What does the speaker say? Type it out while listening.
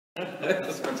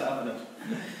That's what's happening.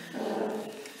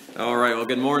 All right, well,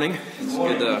 good morning. It's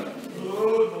good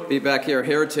to be back here at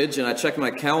Heritage, and I checked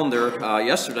my calendar.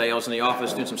 Yesterday, I was in the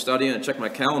office doing some studying, and I checked my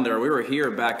calendar. We were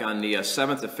here back on the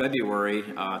 7th of February,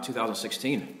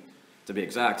 2016, to be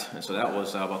exact, and so that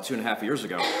was about 2.5 years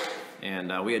ago.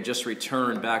 And we had just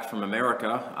returned back from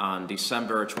America on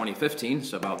December 2015,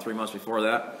 so about 3 months before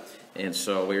that. And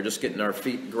so we were just getting our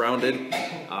feet grounded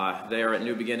there at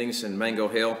New Beginnings in Mango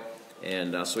Hill.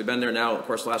 And so we've been there now, of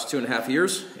course, the last 2.5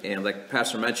 years. And like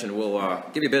Pastor mentioned, we'll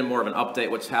give you a bit more of an update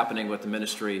what's happening with the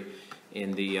ministry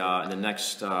in the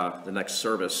next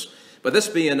service. But this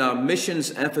being Missions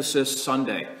Emphasis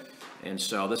Sunday, and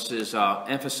so this is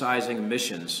emphasizing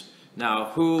missions.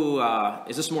 Now, who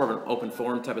is this more of an open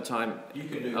forum type of time? You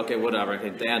can do okay, whatever. I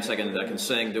can dance. I can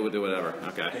sing. Do whatever.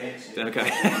 Okay. Okay.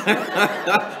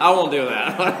 I won't do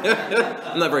that.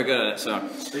 I'm not very good at it. So.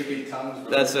 Speaking tongues.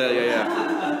 That's it.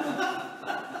 Yeah.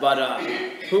 But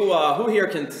who here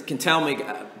can tell me,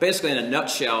 basically in a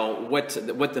nutshell, what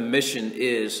the mission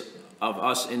is of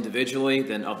us individually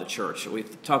than of the church? We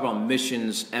talk about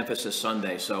Missions Emphasis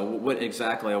Sunday. So what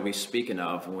exactly are we speaking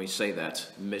of when we say that?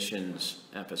 Missions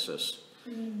emphasis.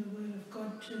 Bringing the word of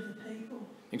God to the people.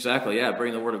 Exactly, yeah.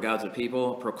 Bringing the word of God to the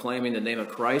people, proclaiming the name of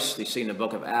Christ. You see in the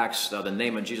book of Acts, the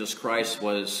name of Jesus Christ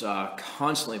was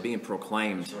constantly being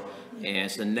proclaimed. And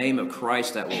it's the name of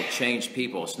Christ that will change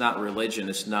people. It's not religion.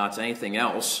 It's not anything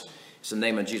else. It's the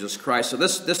name of Jesus Christ. So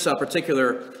this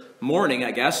particular morning,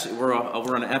 I guess, we're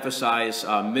going to emphasize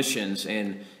missions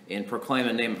and proclaim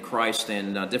the name of Christ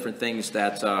and different things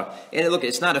that. And look,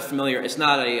 it's not a familiar. It's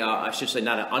not a. I should say,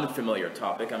 not an unfamiliar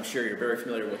topic. I'm sure you're very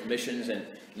familiar with missions and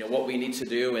what we need to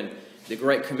do and the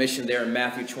Great Commission there in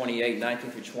Matthew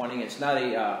 28:19-20. It's not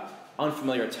a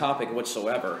unfamiliar topic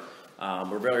whatsoever.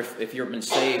 If you've been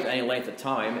saved any length of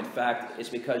time, in fact, it's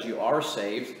because you are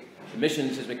saved.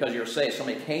 Missions is because you're saved.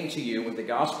 Somebody came to you with the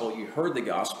gospel. You heard the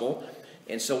gospel.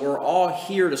 And so we're all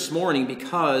here this morning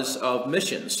because of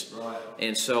missions. Right.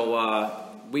 And so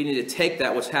we need to take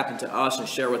that, what's happened to us, and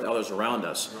share with others around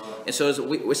us. Right. And so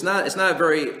it's not a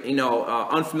very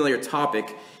unfamiliar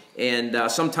topic.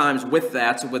 And sometimes with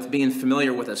that, with being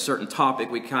familiar with a certain topic,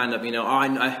 we kind of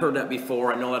I heard that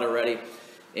before, I know that already.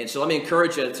 And so let me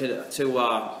encourage you to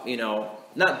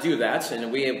not do that.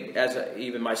 And we,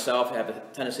 even myself, have a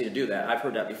tendency to do that. I've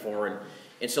heard that before.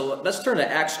 And so let's turn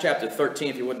to Acts chapter 13,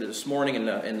 if you would, this morning in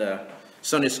the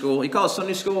Sunday school. You call it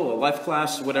Sunday school, a life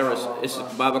class, whatever. It's a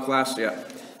Bible class, yeah.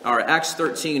 All right, Acts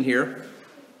 13 here.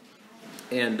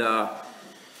 And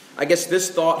I guess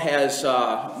this thought has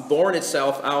born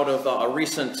itself out of a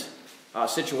recent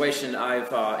situation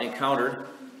I've encountered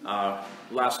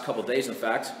last couple days, in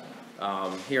fact,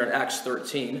 here in Acts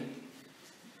 13.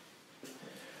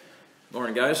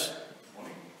 Morning, guys.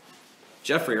 Morning.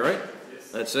 Jeffrey, right?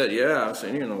 That's it, yeah. I've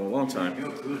seen you in a long time.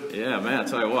 Yeah, man, I'll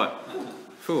tell you what.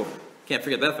 Whew, can't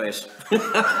forget that face.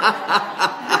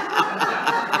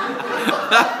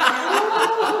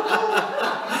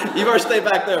 You better stay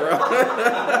back there, bro.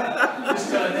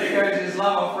 Just gonna take out his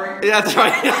love offering. Yeah, that's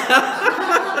right.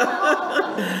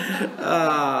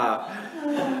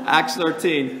 Acts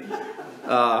 13.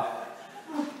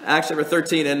 Acts chapter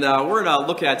 13, and we're going to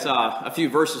look at a few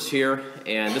verses here,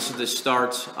 and this is the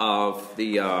start of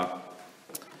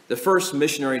the first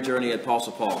missionary journey of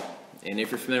Apostle Paul. And if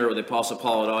you're familiar with the Apostle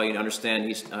Paul at all, you understand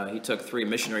he took 3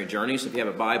 missionary journeys. If you have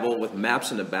a Bible with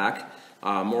maps in the back,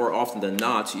 more often than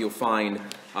not, you'll find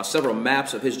several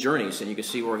maps of his journeys, and you can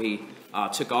see where he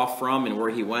took off from and where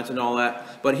he went and all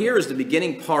that. But here is the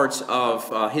beginning parts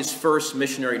of his first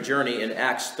missionary journey in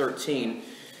Acts 13.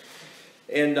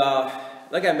 And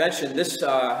like I mentioned, this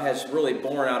has really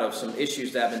born out of some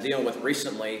issues that I've been dealing with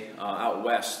recently out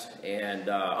west. And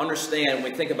understand,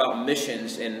 when we think about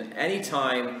missions, in any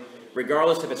time,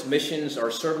 regardless if it's missions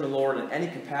or serving the Lord in any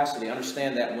capacity,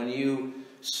 understand that when you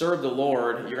serve the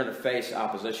Lord, you're going to face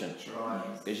opposition.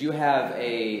 Because you have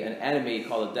an enemy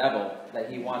called the devil that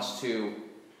he wants to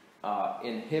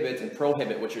inhibit and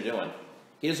prohibit what you're doing.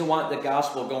 He doesn't want the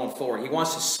gospel going forward. He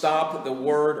wants to stop the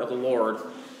word of the Lord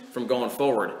from going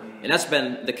forward. And that's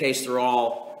been the case through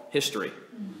all history.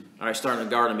 All right, starting in the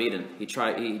Garden of Eden, he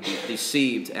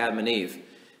deceived Adam and Eve.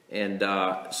 And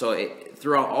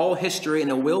throughout all history, and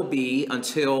it will be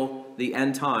until the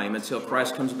end time, until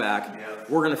Christ comes back,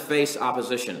 we're going to face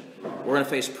opposition. We're going to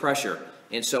face pressure.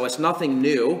 And so it's nothing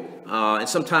new. And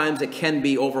sometimes it can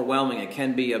be overwhelming. It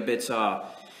can be a bit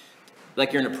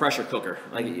like you're in a pressure cooker.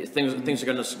 Like things are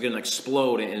going to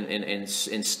explode and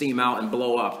steam out and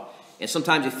blow up. And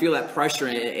sometimes you feel that pressure,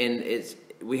 and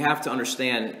we have to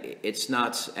understand it's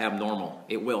not abnormal.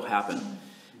 It will happen.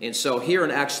 And so here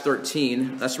in Acts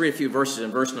 13, let's read a few verses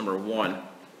in verse number 1.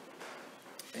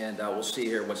 And we'll see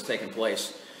here what's taking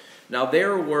place. Now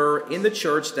there were in the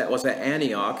church that was at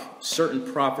Antioch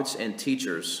certain prophets and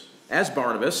teachers, as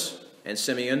Barnabas and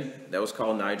Simeon, that was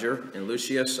called Niger, and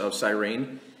Lucius of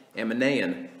Cyrene, and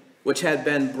Manaen, which had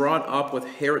been brought up with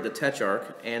Herod the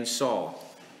Tetrarch, and Saul.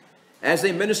 As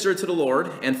they ministered to the Lord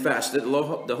and fasted,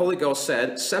 the Holy Ghost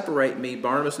said, Separate me,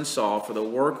 Barnabas and Saul, for the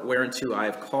work whereunto I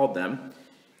have called them.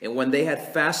 And when they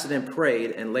had fasted and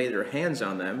prayed and laid their hands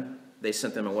on them, they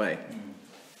sent them away.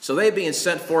 So they, being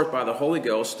sent forth by the Holy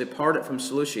Ghost, departed from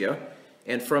Seleucia,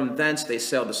 and from thence they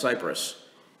sailed to Cyprus.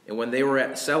 And when they were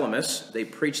at Salamis, they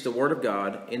preached the word of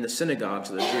God in the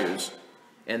synagogues of the Jews.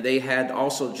 And they had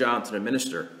also John to the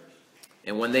minister.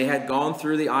 And when they had gone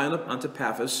through the island unto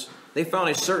Paphos, they found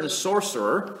a certain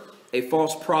sorcerer, a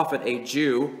false prophet, a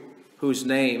Jew, whose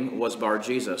name was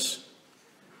Bar-Jesus,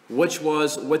 which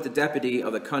was with the deputy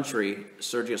of the country,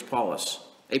 Sergius Paulus,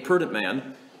 a prudent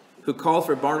man, who called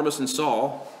for Barnabas and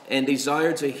Saul, and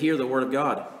desired to hear the word of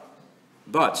God.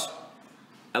 But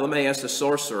Elymas the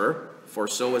sorcerer, for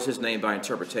so was his name by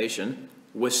interpretation,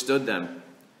 withstood them,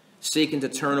 seeking to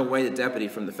turn away the deputy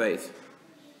from the faith.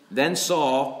 Then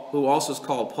Saul, who also is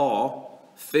called Paul,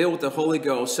 filled with the Holy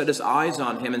Ghost, set his eyes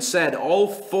on him, and said, O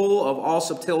full of all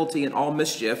subtlety and all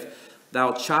mischief,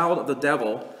 thou child of the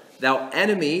devil, thou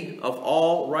enemy of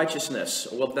all righteousness,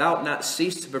 wilt thou not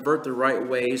cease to pervert the right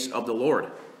ways of the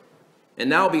Lord? And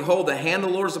now, behold, the hand of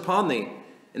the Lord is upon thee,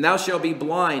 and thou shalt be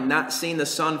blind, not seeing the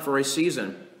sun for a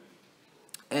season.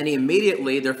 And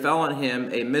immediately there fell on him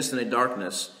a mist and a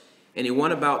darkness, and he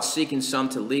went about seeking some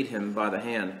to lead him by the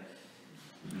hand.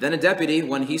 Then a deputy,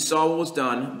 when he saw what was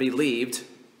done, believed,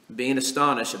 being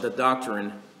astonished at the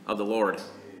doctrine of the Lord.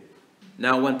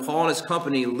 Now when Paul and his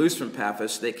company loosed from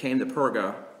Paphos, they came to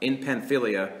Perga in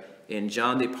Pamphylia, and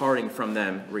John departing from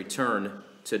them returned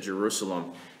to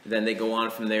Jerusalem. Then they go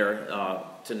on from there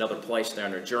to another place there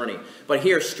on their journey. But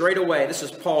here, straight away, this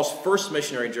is Paul's first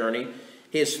missionary journey,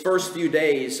 his first few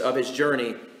days of his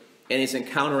journey, and he's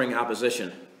encountering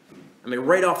opposition. I mean,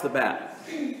 right off the bat,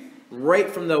 right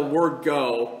from the word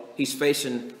go, he's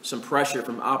facing some pressure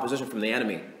from opposition from the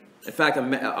enemy. In fact,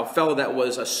 a fellow that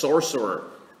was a sorcerer,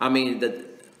 I mean,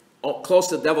 close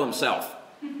to the devil himself,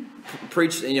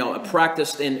 preached,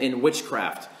 practiced in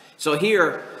witchcraft. So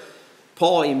here,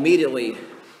 Paul immediately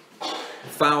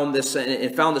found this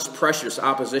pressure, this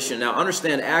opposition. Now,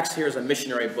 understand, Acts here is a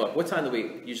missionary book. What time do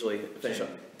we usually finish up?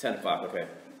 10 o'clock, okay.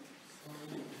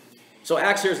 So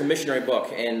Acts here is a missionary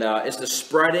book, and it's the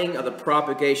spreading of the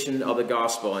propagation of the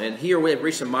gospel. And here we have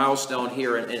reached a milestone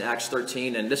here in Acts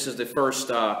 13, and this is the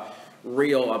first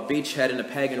real beachhead in the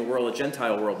pagan world, a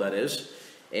Gentile world, that is.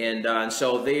 And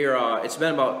so it's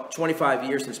been about 25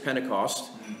 years since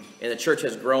Pentecost, and the church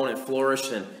has grown and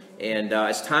flourished, and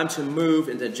it's time to move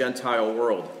into the Gentile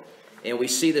world. And we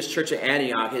see this church at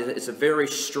Antioch. It's a very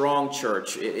strong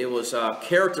church. It was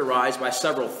characterized by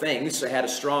several things. It had a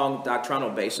strong doctrinal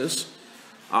basis.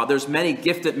 There's many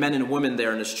gifted men and women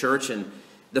there in this church, and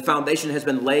the foundation has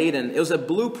been laid. And it was a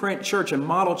blueprint church, a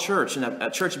model church, and a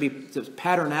church to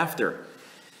pattern after.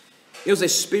 It was a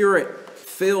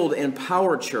spirit-filled,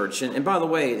 empowered church. And by the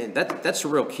way, that's a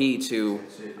real key to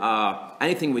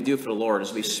anything we do for the Lord, is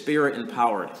to be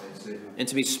spirit-empowered. And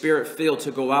to be spirit-filled,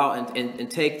 to go out and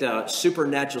take the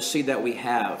supernatural seed that we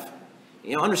have.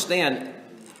 Understand,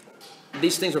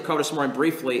 these things were covered this morning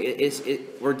briefly.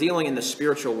 We're dealing in the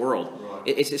spiritual world.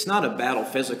 It's not a battle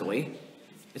physically.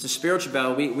 It's a spiritual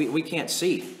battle we can't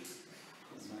see.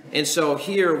 And so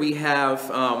here we have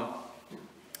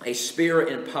a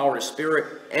spirit-empowered, a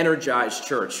spirit-energized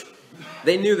church.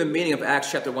 They knew the meaning of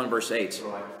Acts chapter 1, verse 8.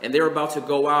 And they were about to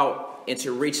go out and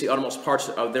to reach the uttermost parts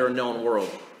of their known world.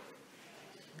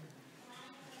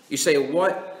 You say,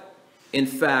 what, in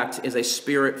fact, is a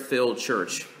spirit-filled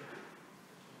church?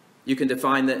 You can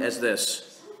define that as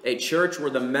this: a church where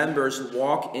the members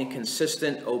walk in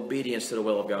consistent obedience to the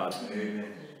will of God. Amen.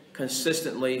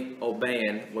 Consistently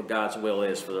obeying what God's will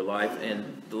is for their life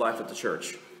and the life of the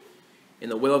church.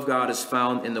 And the will of God is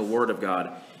found in the Word of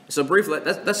God. So briefly,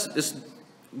 let's just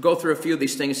go through a few of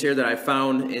these things here that I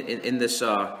found in this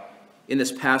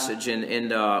passage.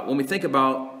 And when we think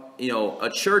about a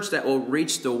church that will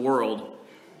reach the world,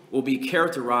 will be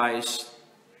characterized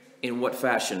in what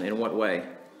fashion, in what way?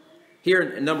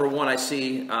 Here, number one, I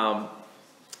see,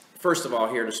 first of all,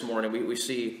 here this morning, we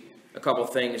see a couple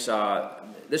things.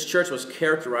 This church was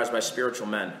characterized by spiritual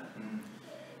men.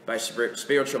 By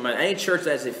spiritual men. Any church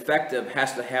that is effective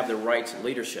has to have the right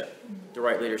leadership. The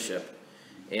right leadership.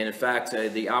 And in fact,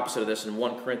 the opposite of this, in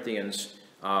 1 Corinthians,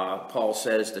 Paul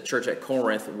says the church at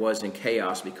Corinth was in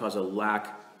chaos because of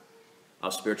lack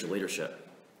of spiritual leadership.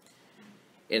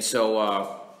 And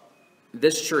so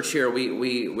this church here,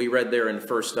 we read there in the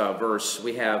first verse,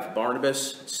 we have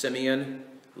Barnabas, Simeon,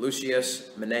 Lucius,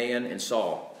 Manaen, and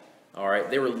Saul. All right,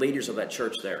 they were leaders of that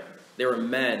church there. They were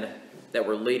men that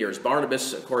were leaders.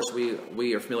 Barnabas, of course,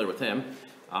 we are familiar with him.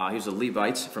 He was a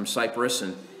Levite from Cyprus,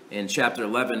 and in chapter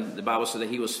 11, the Bible said that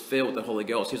he was filled with the Holy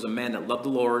Ghost. He was a man that loved the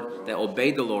Lord, that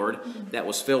obeyed the Lord, that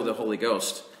was filled with the Holy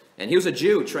Ghost. And he was a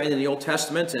Jew trained in the Old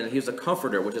Testament, and he was a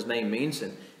comforter, which his name means.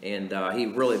 And he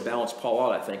really balanced Paul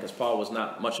out, I think, because Paul was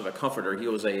not much of a comforter. He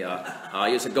was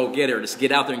a go-getter, just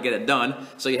get out there and get it done.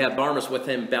 So you have Barnabas with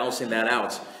him balancing that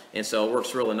out. And so it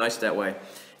works really nice that way.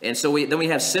 And so then we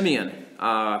have Simeon.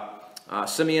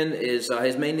 Simeon is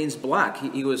his main name's black.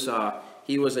 He was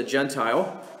a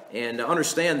Gentile. And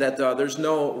understand that there's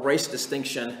no race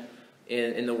distinction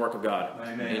in the work of God.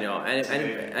 Amen. You know,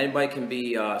 anybody can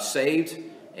be saved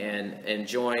and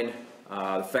join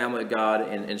the family of God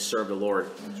and serve the Lord.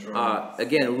 Right.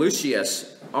 Again,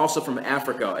 Lucius, also from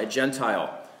Africa, a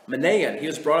Gentile. Manaen, he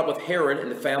was brought up with Herod in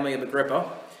the family of Agrippa.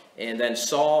 And then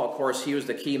Saul, of course, he was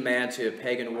the key man to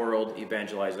pagan world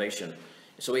evangelization.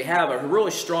 So we have a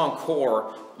really strong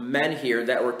core men here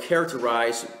that were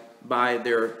characterized by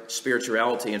their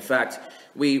spirituality. In fact,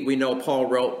 we know Paul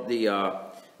wrote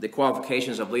the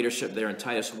qualifications of leadership there in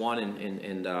Titus 1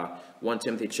 and 1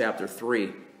 Timothy chapter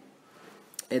 3.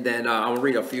 And then I'll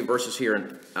read a few verses here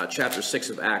in chapter 6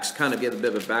 of Acts, kind of give a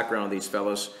bit of a background on these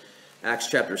fellows. Acts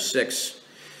chapter 6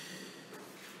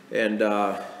 and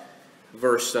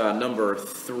verse number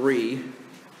 3.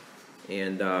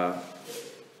 And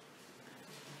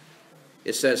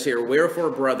it says here,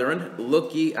 "Wherefore, brethren,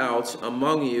 look ye out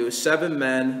among you 7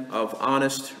 men of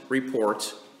honest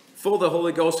report, full of the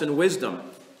Holy Ghost and wisdom."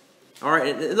 All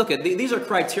right, look at these are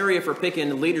criteria for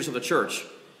picking leaders of the church.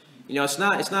 You know, it's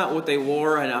not what they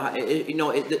wore, and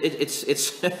it's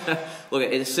look,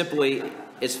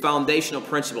 it's foundational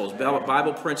principles,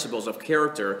 Bible principles of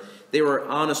character. They were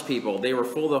honest people. They were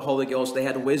full of the Holy Ghost. They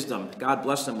had wisdom. God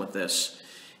blessed them with this.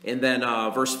 And then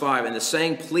verse 5, "And the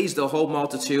saying pleased the whole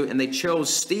multitude, and they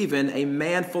chose Stephen, a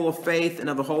man full of faith and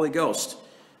of the Holy Ghost."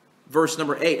 Verse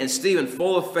number 8, "And Stephen,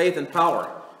 full of faith and power."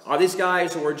 These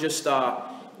guys were just,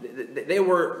 they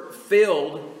were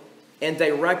filled and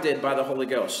directed by the Holy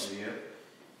Ghost. Yeah.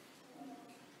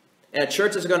 And a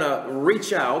church is going to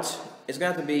reach out, is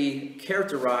going to have to be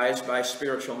characterized by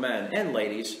spiritual men and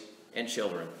ladies and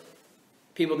children.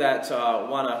 People that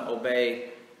want to obey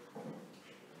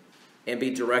and be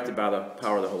directed by the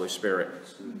power of the Holy Spirit.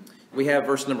 We have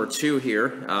verse number 2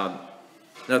 here.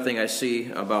 Another thing I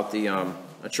see about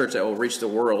a church that will reach the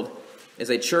world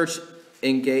is a church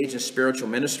engaged in spiritual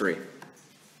ministry.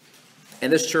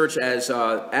 And this church, as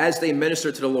they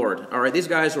minister to the Lord. All right, these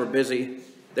guys were busy.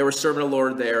 They were serving the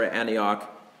Lord there at Antioch.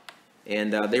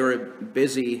 And they were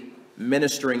busy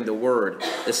ministering the word,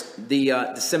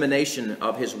 the dissemination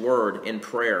of his word in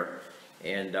prayer.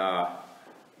 And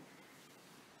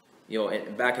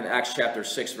back in Acts chapter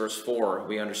 6, verse 4,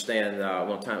 we understand,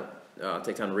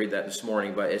 take time to read that this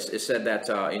morning, but it said that,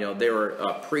 they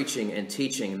were preaching and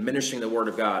teaching, ministering the word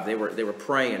of God. They were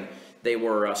praying, they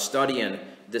were studying,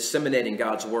 disseminating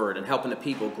God's word and helping the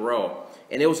people grow.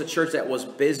 And it was a church that was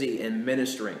busy in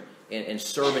ministering and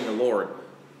serving the Lord.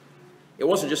 It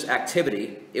wasn't just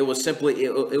activity. It was simply,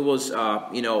 it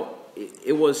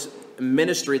was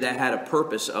ministry that had a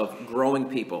purpose of growing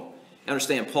people.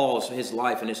 Understand his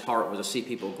life and his heart was to see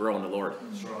people grow in the Lord.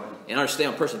 That's right. And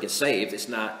understand when a person gets saved, it's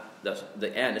not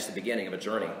the end, it's the beginning of a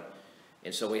journey.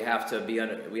 And so we have to be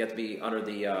under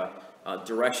the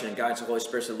direction and guidance of the Holy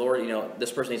Spirit. So Lord,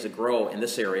 this person needs to grow in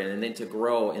this area and then to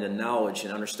grow in the knowledge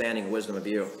and understanding and wisdom of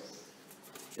you.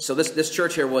 So this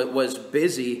church here was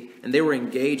busy and they were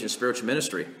engaged in spiritual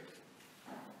ministry.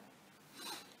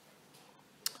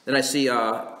 Then I see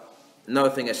another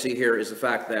thing I see here is the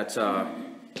fact that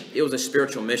it was a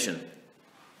spiritual mission.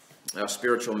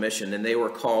 And they were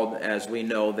called, as we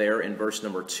know there in verse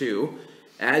number 2,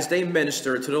 "As they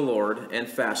ministered to the Lord and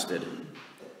fasted,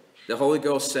 the Holy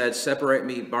Ghost said, Separate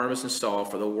me, Barnabas and Saul,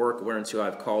 for the work whereunto I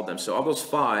have called them." So of those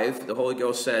 5, the Holy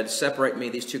Ghost said, "Separate me,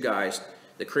 these 2 guys,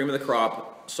 the cream of the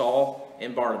crop, Saul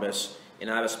and Barnabas, and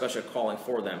I have a special calling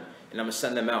for them, and I'm going to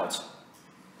send them out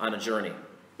on a journey."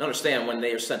 Understand, when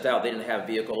they were sent out, they didn't have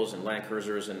vehicles and Land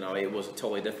Cruisers, and it was a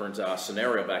totally different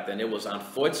scenario back then. It was on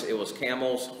foot, it was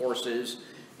camels, horses,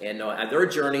 and at their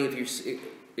journey, if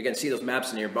you can see those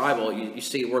maps in your Bible, you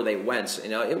see where they went.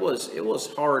 It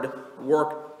was hard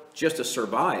work just to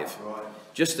survive, right.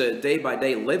 Just a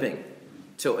day-by-day living,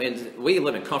 And we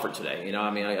live in comfort today. You know,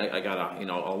 I mean, I got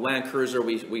a Land Cruiser.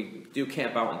 We do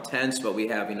camp out in tents, but we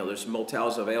have, there's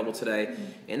motels available today,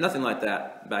 and nothing like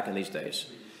that back in these days.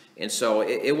 And so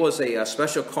it was a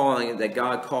special calling that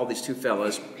God called these two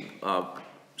fellas,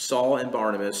 Saul and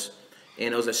Barnabas,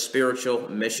 and it was a spiritual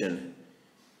mission.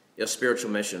 A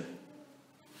spiritual mission.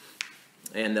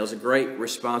 And there was a great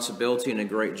responsibility and a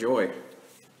great joy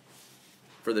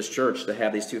for this church to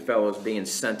have these two fellows being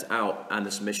sent out on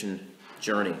this mission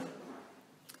journey.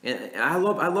 And I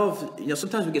love,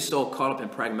 sometimes we get so caught up in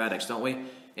pragmatics, don't we?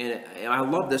 And I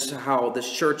love this, how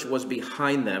this church was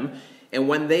behind them. And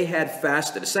when they had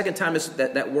fasted, the second time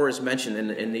that word is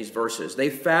mentioned in these verses,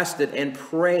 they fasted and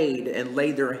prayed and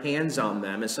laid their hands on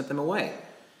them and sent them away.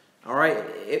 All right,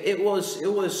 it was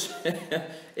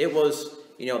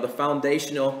the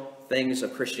foundational things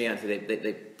of Christianity.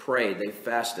 They prayed, they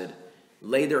fasted,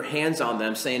 laid their hands on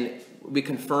them, saying, "We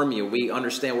confirm you. We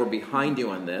understand. We're behind you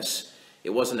on this."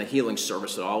 It wasn't a healing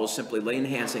service at all. It was simply laying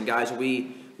hands, saying, "Guys,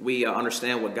 we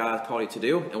understand what God called you to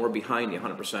do, and we're behind you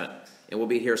 100%, and we'll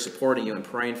be here supporting you and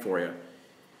praying for you."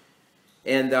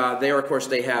 And there, of course,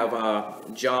 they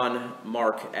have John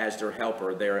Mark as their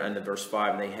helper there in verse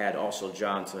 5, and they had also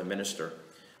John to minister.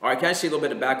 All right, can I see a little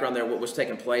bit of background there, what was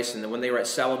taking place? And then when they were at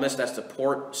Salamis, that's the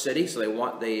port city, so they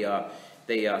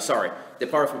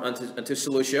departed from unto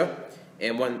Seleucia.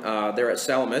 And when they're at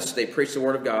Salamis, they preached the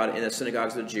word of God in the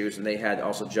synagogues of the Jews, and they had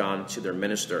also John to their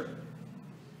minister.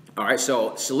 All right,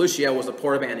 so Seleucia was the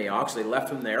port of Antioch, so they left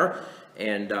from there,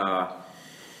 and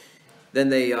then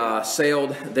they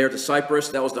sailed there to Cyprus.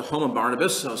 That was the home of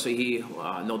Barnabas, so he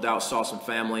no doubt saw some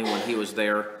family when he was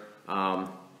there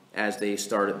as they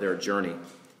started their journey.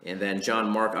 And then John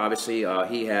Mark, obviously,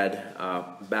 he had,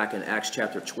 back in Acts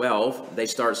chapter 12, they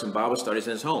started some Bible studies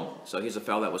in his home. So he's a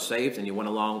fellow that was saved, and he went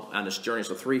along on this journey.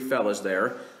 So 3 fellas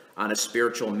there on a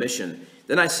spiritual mission.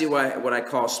 Then I see what I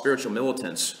call spiritual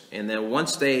militants. And then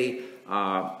once they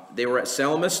were at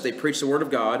Salamis, they preached the word of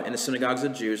God in the synagogues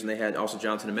of the Jews, and they had also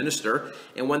John to the minister.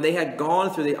 And when they had gone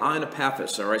through the island of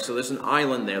Paphos, all right, so there's an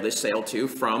island there they sailed to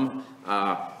from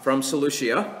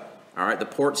Seleucia, all right, the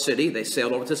port city. They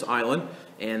sailed over to this island.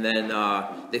 And then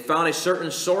they found a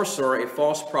certain sorcerer, a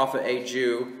false prophet, a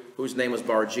Jew, whose name was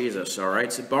Bar-Jesus, all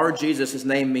right? So Bar-Jesus, his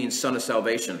name means son of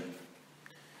salvation.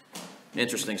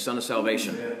 Interesting, son of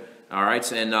salvation. Yeah. All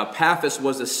right, and Paphos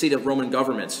was the seat of Roman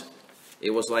government. It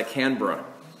was like Canberra,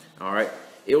 all right?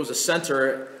 It was a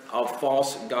center of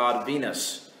false god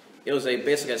Venus. It was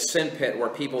basically a sin pit where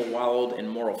people wallowed in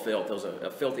moral filth. It was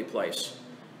a filthy place.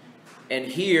 And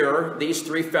here, these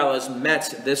 3 fellas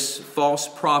met this false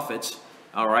prophet,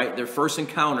 all right, their first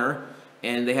encounter,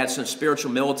 and they had some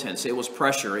spiritual militants. It was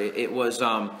pressure. It was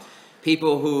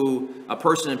people a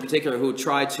person in particular who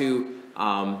tried to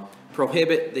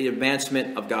prohibit the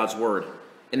advancement of God's word.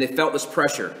 And they felt this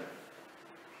pressure.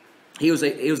 He was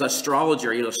an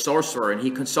astrologer, he was a sorcerer, and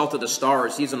he consulted the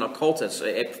stars. He's an occultist,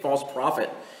 a false prophet.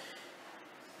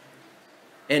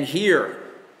 And here,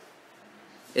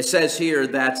 it says here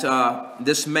that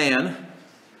this man,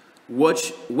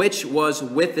 which was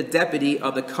with the deputy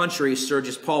of the country,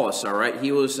 Sergius Paulus, all right?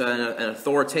 He was an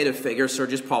authoritative figure,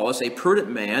 Sergius Paulus, a prudent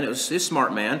man, a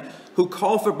smart man, who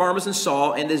called for Barnabas and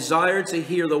Saul and desired to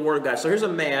hear the word of God. So here's a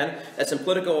man that's in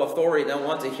political authority that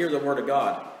wants to hear the word of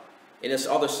God. And this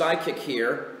other sidekick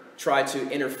here tried to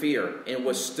interfere and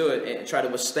tried to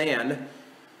withstand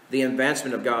the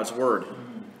advancement of God's word.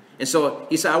 And so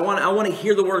he said, I want to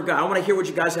hear the word of God. I want to hear what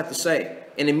you guys have to say.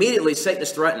 And immediately Satan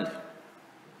is threatened.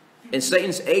 And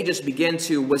Satan's agents begin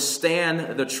to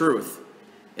withstand the truth.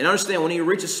 And understand, when you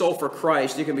reach a soul for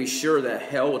Christ, you can be sure that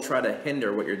hell will try to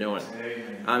hinder what you're doing.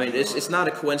 I mean, it's not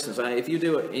a coincidence. If you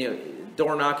do it,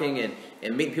 door knocking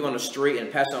and meeting people on the street and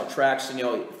passing out tracts,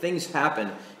 things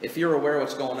happen. If you're aware of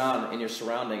what's going on in your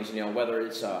surroundings, whether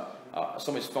it's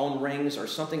somebody's phone rings or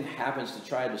something happens to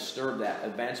try to disturb that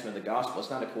advancement of the gospel, it's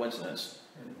not a coincidence.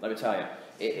 Let me tell you.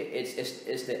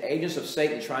 It's the agents of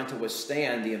Satan trying to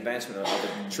withstand the advancement of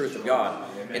the truth of God.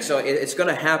 And so it's going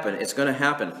to happen. It's going to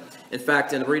happen. In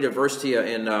fact, and I'll read a verse to you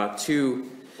in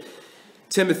 2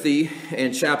 Timothy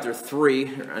in chapter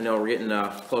 3. I know we're getting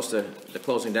close to the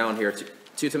closing down here.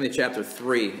 2 Timothy chapter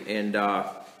 3. And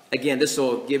again, this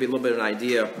will give you a little bit of an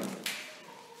idea.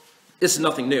 This is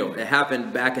nothing new. It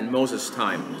happened back in Moses'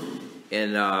 time.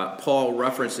 And Paul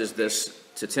references this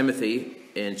to Timothy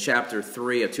in chapter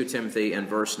 3 of 2 Timothy and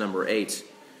verse number 8.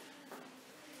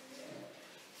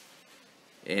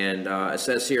 And it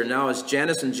says here, now as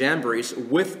Jannes and Jambres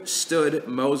withstood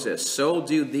Moses, so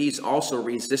do these also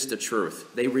resist the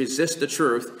truth. They resist the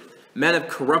truth. Men of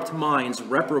corrupt minds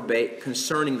reprobate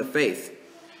concerning the faith.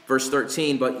 Verse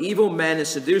 13, but evil men and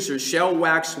seducers shall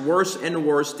wax worse and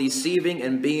worse, deceiving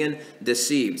and being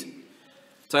deceived.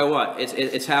 Tell you what,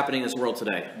 it's happening in this world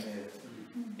today.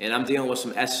 And I'm dealing with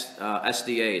some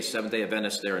SDAs, Seventh-day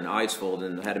Adventists there in Eidsvold,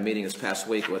 and I had a meeting this past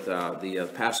week with the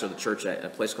pastor of the church at a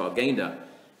place called Gainda.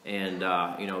 And,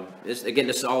 this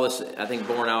is all this, I think,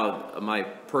 born out of my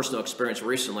personal experience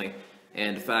recently,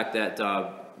 and the fact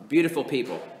that beautiful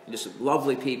people, just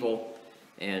lovely people,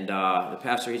 and the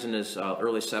pastor, he's in his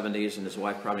early 70s, and his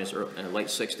wife probably in her late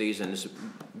 60s, and just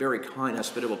very kind,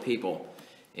 hospitable people.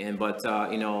 And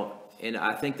and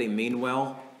I think they mean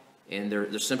well, and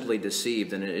they're simply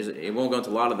deceived, and it won't go into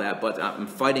a lot of that, but I'm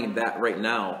fighting that right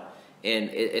now. And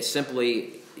it's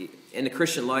simply, in the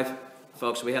Christian life,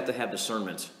 folks, we have to have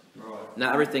discernment. Right.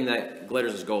 Not everything that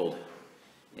glitters is gold.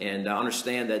 And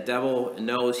understand that devil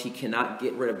knows he cannot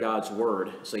get rid of God's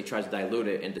word, so he tries to dilute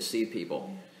it and deceive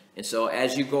people. And so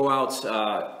as you go out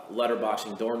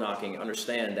letterboxing, door knocking,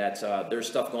 understand that there's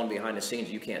stuff going behind the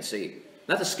scenes you can't see.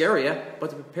 Not to scare you,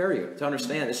 but to prepare you, to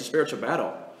understand it's a spiritual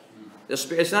battle.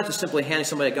 It's not just simply handing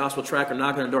somebody a gospel tract or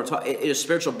knocking on the door. It is a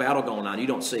spiritual battle going on you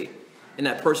don't see in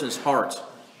that person's heart.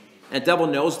 And the devil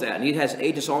knows that, and he has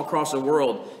agents all across the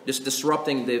world just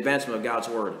disrupting the advancement of God's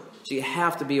word. So you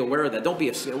have to be aware of that. Don't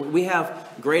be we have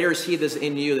greater is he that's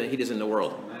in you than he is in the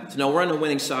world. So no, we're on the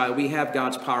winning side. We have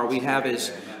God's power. We have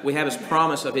his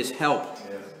promise of his help.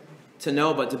 To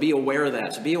know, but to be aware of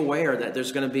that. To be aware that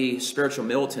there's going to be spiritual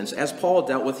militants, as Paul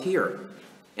dealt with here.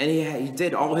 And he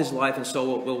did all his life, and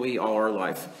so will we all our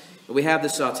life. We have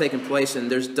this taking place,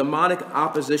 and there's demonic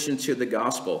opposition to the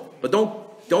gospel. But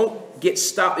don't get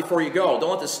stopped before you go. Don't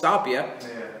let this stop you.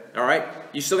 All right?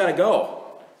 You still got to go.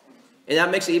 And that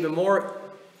makes it even more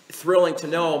thrilling to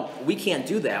know we can't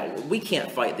do that. We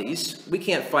can't fight these. We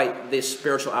can't fight this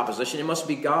spiritual opposition. It must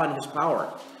be God and his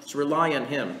power. So rely on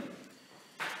him.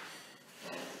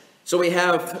 So we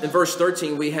have, in verse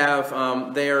 13, we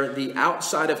have there the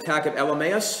outside attack of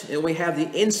Elymas, and we have the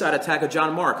inside attack of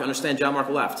John Mark. Understand, John Mark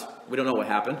left. We don't know what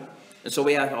happened. And so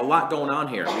we have a lot going on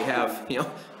here. We have,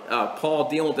 Paul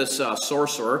dealing with this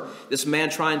sorcerer, this man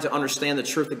trying to understand the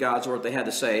truth of God's word they had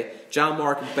to say. John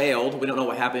Mark bailed. We don't know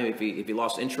what happened, if he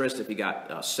lost interest, if he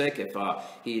got sick, if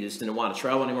he just didn't want to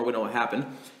travel anymore. We don't know what happened.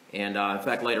 And in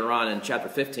fact, later on in chapter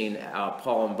 15,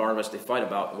 Paul and Barnabas, they fight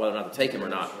about whether or not to take him or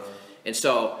not. And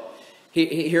so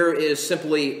here is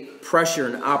simply pressure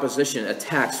and opposition,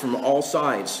 attacks from all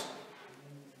sides.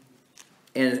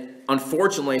 And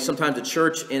unfortunately, sometimes the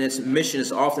church in its mission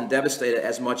is often devastated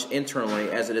as much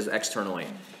internally as it is externally.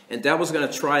 And devil's going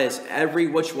to try this every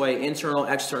which way, internal,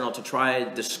 external, to try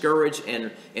to discourage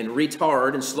and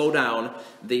retard and slow down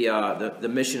the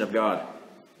mission of God.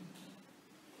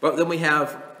 But then we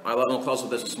have, I'll close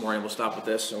with this morning. We'll stop with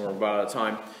this, and we're about out of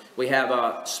time. We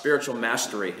have spiritual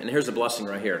mastery. And here's the blessing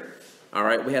right here. All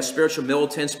right, we have spiritual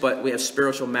militants, but we have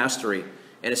spiritual mastery.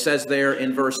 And it says there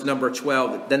in verse number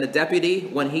 12, then the deputy,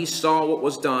 when he saw what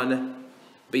was done,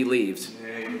 believed.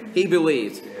 He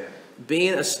believed,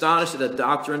 being astonished at the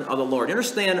doctrine of the Lord. You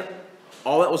understand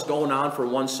all that was going on for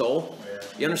one soul?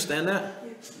 You understand that?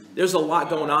 There's a lot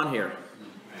going on here.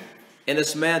 And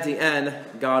this man at the end,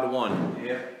 God won.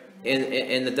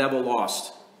 And the devil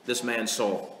lost this man's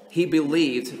soul. He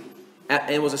believed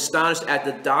and was astonished at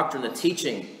the doctrine, the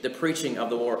teaching, the preaching of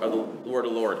the word of the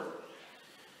Lord.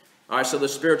 All right, so the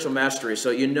spiritual mastery.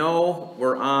 So you know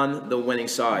we're on the winning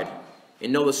side. You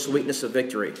know the sweetness of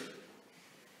victory.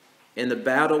 And the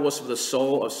battle was for the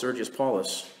soul of Sergius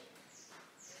Paulus.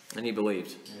 And he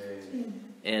believed.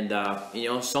 And,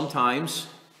 sometimes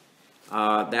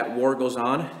that war goes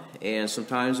on. And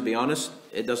sometimes, to be honest,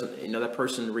 it doesn't, that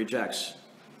person rejects.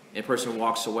 And the person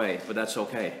walks away. But that's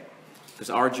okay. Because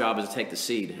our job is to take the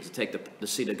seed, is to take the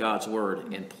seed of God's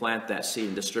word and plant that seed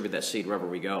and distribute that seed wherever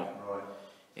we go.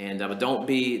 And but don't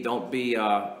feel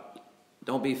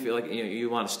like you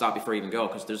want to stop before you even go,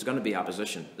 because there's going to be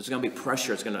opposition. There's going to be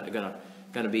pressure. It's going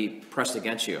to be pressed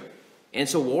against you. And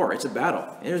it's a war. It's a battle.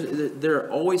 And there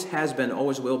always has been,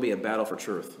 always will be a battle for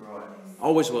truth.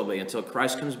 Always will be, until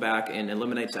Christ comes back and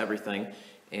eliminates everything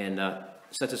and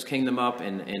sets his kingdom up.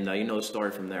 And you know the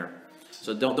story from there.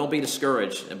 So don't be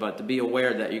discouraged, but to be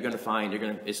aware that you're going to find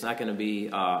it's not going to be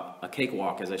a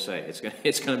cakewalk, as I say. It's going to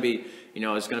be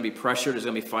it's going to be pressure. There's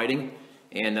going to be fighting,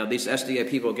 and these SDA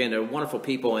people, again, they're wonderful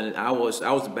people. And I was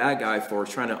the bad guy for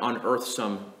trying to unearth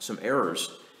some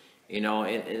errors, and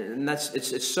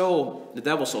it's so, the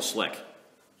devil's so slick.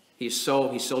 He's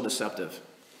so deceptive.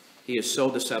 He is so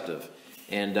deceptive,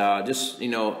 and just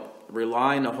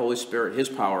rely on the Holy Spirit, his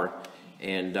power.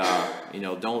 And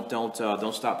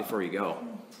don't stop before you go.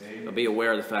 But be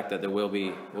aware of the fact that there will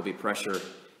be pressure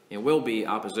and will be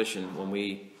opposition when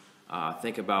we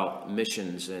think about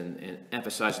missions and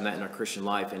emphasizing that in our Christian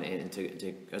life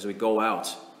and as we go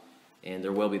out, and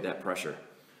there will be that pressure.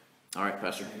 All right,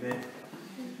 Pastor. Amen.